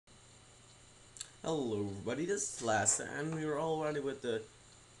Hello everybody, this is Last, and we're already with the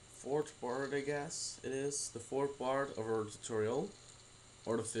fourth part, I guess it is. The fourth part of our tutorial,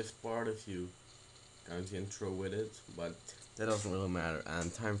 or the fifth part if you count the intro with it, but that doesn't really matter,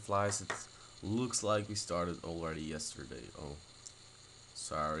 and time flies. It looks like we started already yesterday. Oh,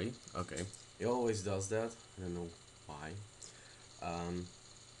 sorry. Okay, it always does that, I don't know why. Um,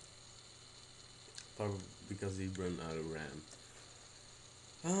 Probably because he ran out of RAM.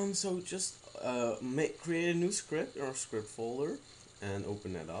 So just create a new script or script folder and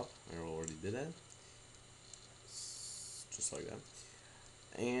open that up. I already did that, just like that.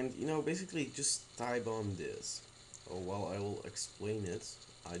 And basically just type on this. Oh well, I will explain it.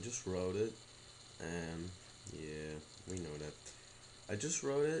 I just wrote it, and yeah, we know that. I just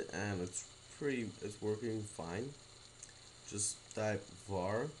wrote it, and it's working fine. Just type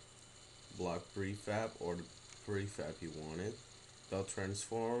var block prefab or the prefab you wanted. Dot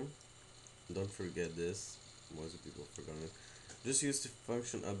transform. Don't forget this. Most of people forgot it. Just use the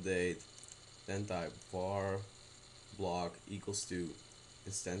function update, then type var block equals to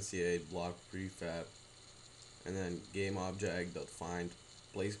instantiate block prefab, and then game object dot find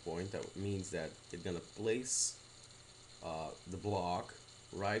place point. That means that it's gonna place the block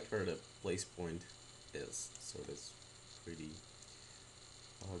right where the place point is. So that's pretty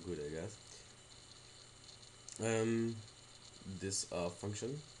good, I guess. Um, this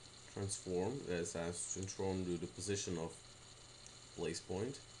function transform that has transform to the position of place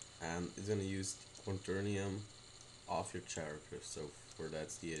point, and it's gonna use quaternium of your character. So for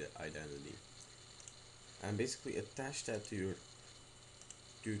that's the identity, and basically attach that to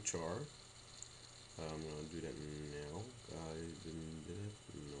your char. I'm gonna do that now. I didn't do it.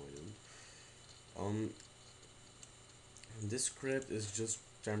 No, I didn't. This script is just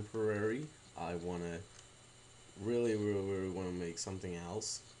temporary. I wanna really wanna make something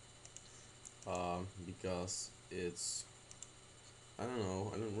else. Because it's, I don't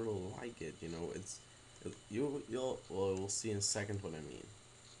know. I don't really like it. We'll see in a second what I mean.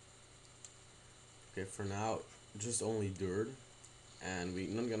 Okay, for now, just only dirt, and we're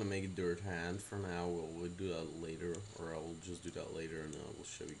not gonna make a dirt hand for now. We'll do that later, or I will just do that later, and I will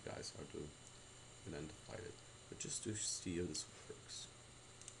show you guys how to identify it. But just to see how this works,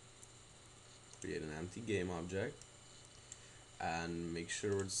 create an empty game object, and make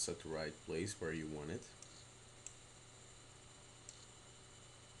sure it's at the right place where you want it.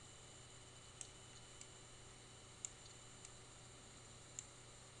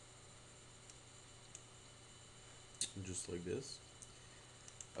 Just like this.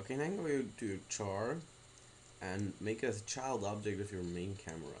 Okay, now I'm going to do char and make it as a child object of your main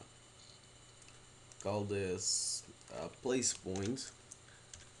camera. Call this place point,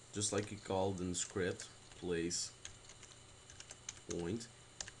 just like you called in the script, place point,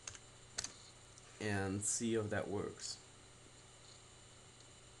 and see if that works.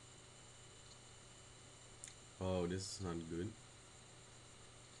 Oh, this is not good.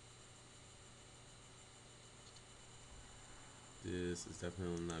 This is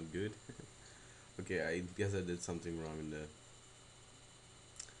definitely not good. Okay, I guess I did something wrong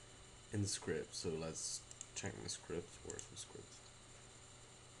in the script. So let's check my script. Where's my script?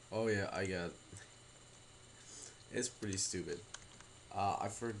 Oh yeah, I got. It's pretty stupid. I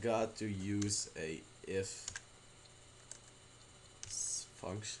forgot to use a if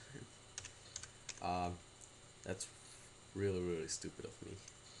function. Uh, that's really stupid of me.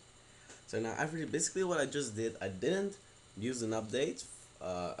 So now basically what I just did, I didn't use an update,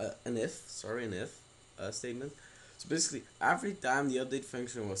 an if statement. So basically every time the update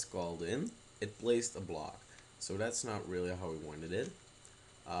function was called in, it placed a block. So that's not really how we wanted it.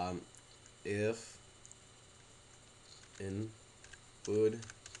 Um, if input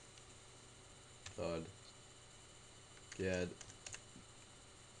dot get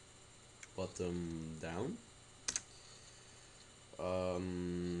bottom down.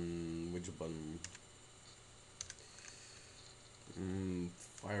 Which button?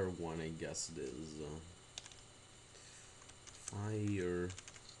 Fire one, I guess it is. Fire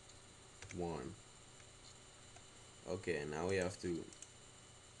one. Okay, now we have to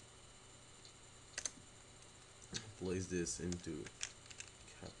place this into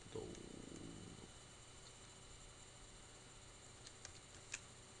capital.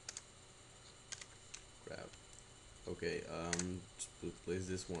 Crap. Okay, just place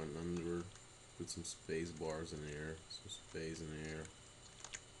this one under. Put some space bars in here. Some space in here.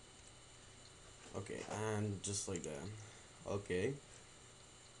 Okay, and just like that. Okay.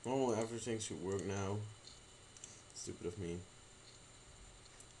 Normally everything should work now. Stupid of me.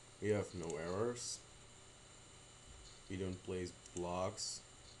 We have no errors. We don't place blocks.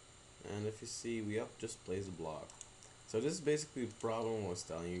 And if you see, we have just placed a block. So this is basically the problem I was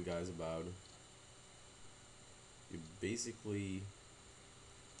telling you guys about. You basically,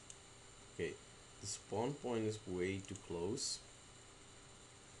 okay, the spawn point is way too close.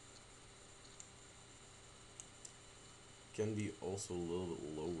 Can be also a little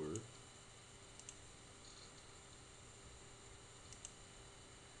bit lower.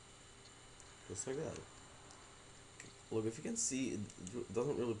 Just like that. Look, if you can see, it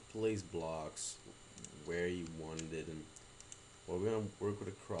doesn't really place blocks where you wanted it. And well, we're gonna work with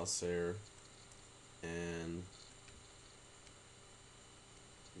a crosshair and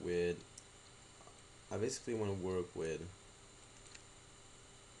with. I basically want to work with.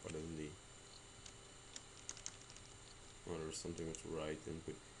 What is the? Oh, there's something with right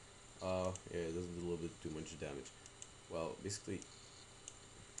input. Yeah, it does a little bit too much damage. Well, basically,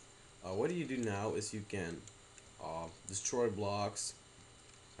 what do you do now is you can destroy blocks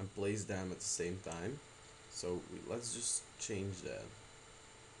and place them at the same time. So let's just change that.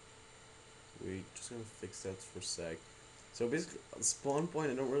 We're just gonna fix that for a sec. So basically, spawn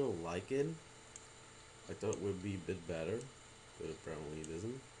point, I don't really like it. I thought it would be a bit better, but apparently it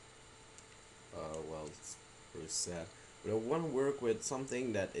isn't. Well, it's pretty sad. But I want to work with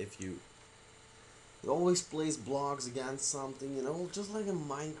something that if you always place blocks against something, you know, just like in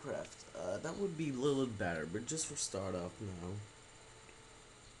Minecraft. That would be a little bit better, but just for startup now.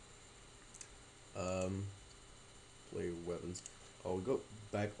 Player weapons. I'll go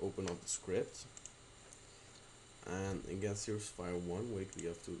back, open up the script, and against here's fire 1. Wait, we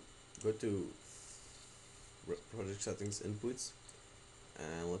have to go to project settings inputs,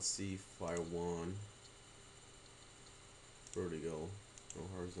 and let's see fire 1 vertical, no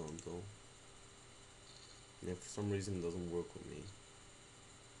horizontal. Yeah, for some reason it doesn't work with me.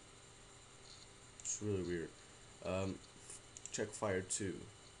 It's really weird. Check fire 2.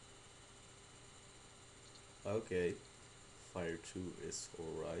 Okay, fire 2 is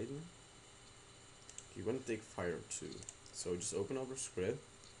alright. You're gonna take fire 2. So just open up your script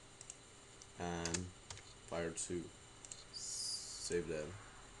and fire 2. Save that.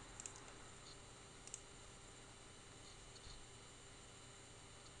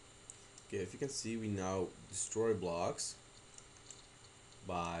 Okay, if you can see, we now destroy blocks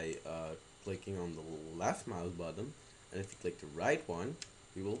by clicking on the left mouse button, and if you click the right one,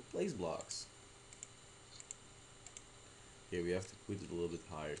 we will place blocks. Okay, we have to put it a little bit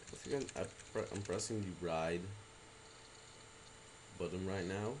higher. If you can, I'm pressing the right button right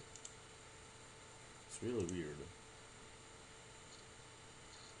now. It's really weird.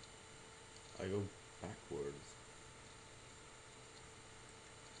 I go backwards.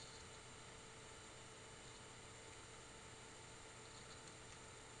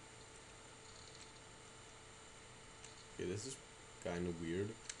 Okay, this is kind of weird.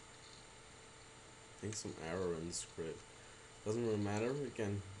 I think some error in the script. Doesn't really matter, we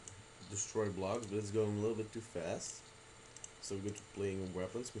can destroy blocks, but it's going a little bit too fast. So we go to playing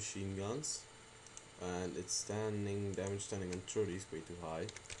weapons, machine guns, and it's damage standing on 30 is way too high.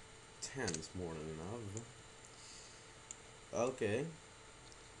 10 is more than enough. Okay.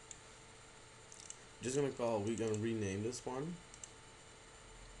 We're gonna rename this one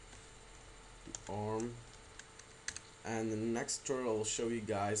to arm. And the next tutorial will show you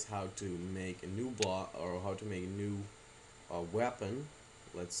guys how to make a new block, or how to make a new weapon.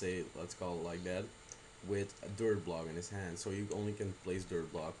 Let's call it like that, with a dirt block in his hand. So you only can place dirt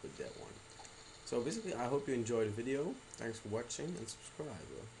block with that one. So basically, I hope you enjoyed the video. Thanks for watching and subscribe.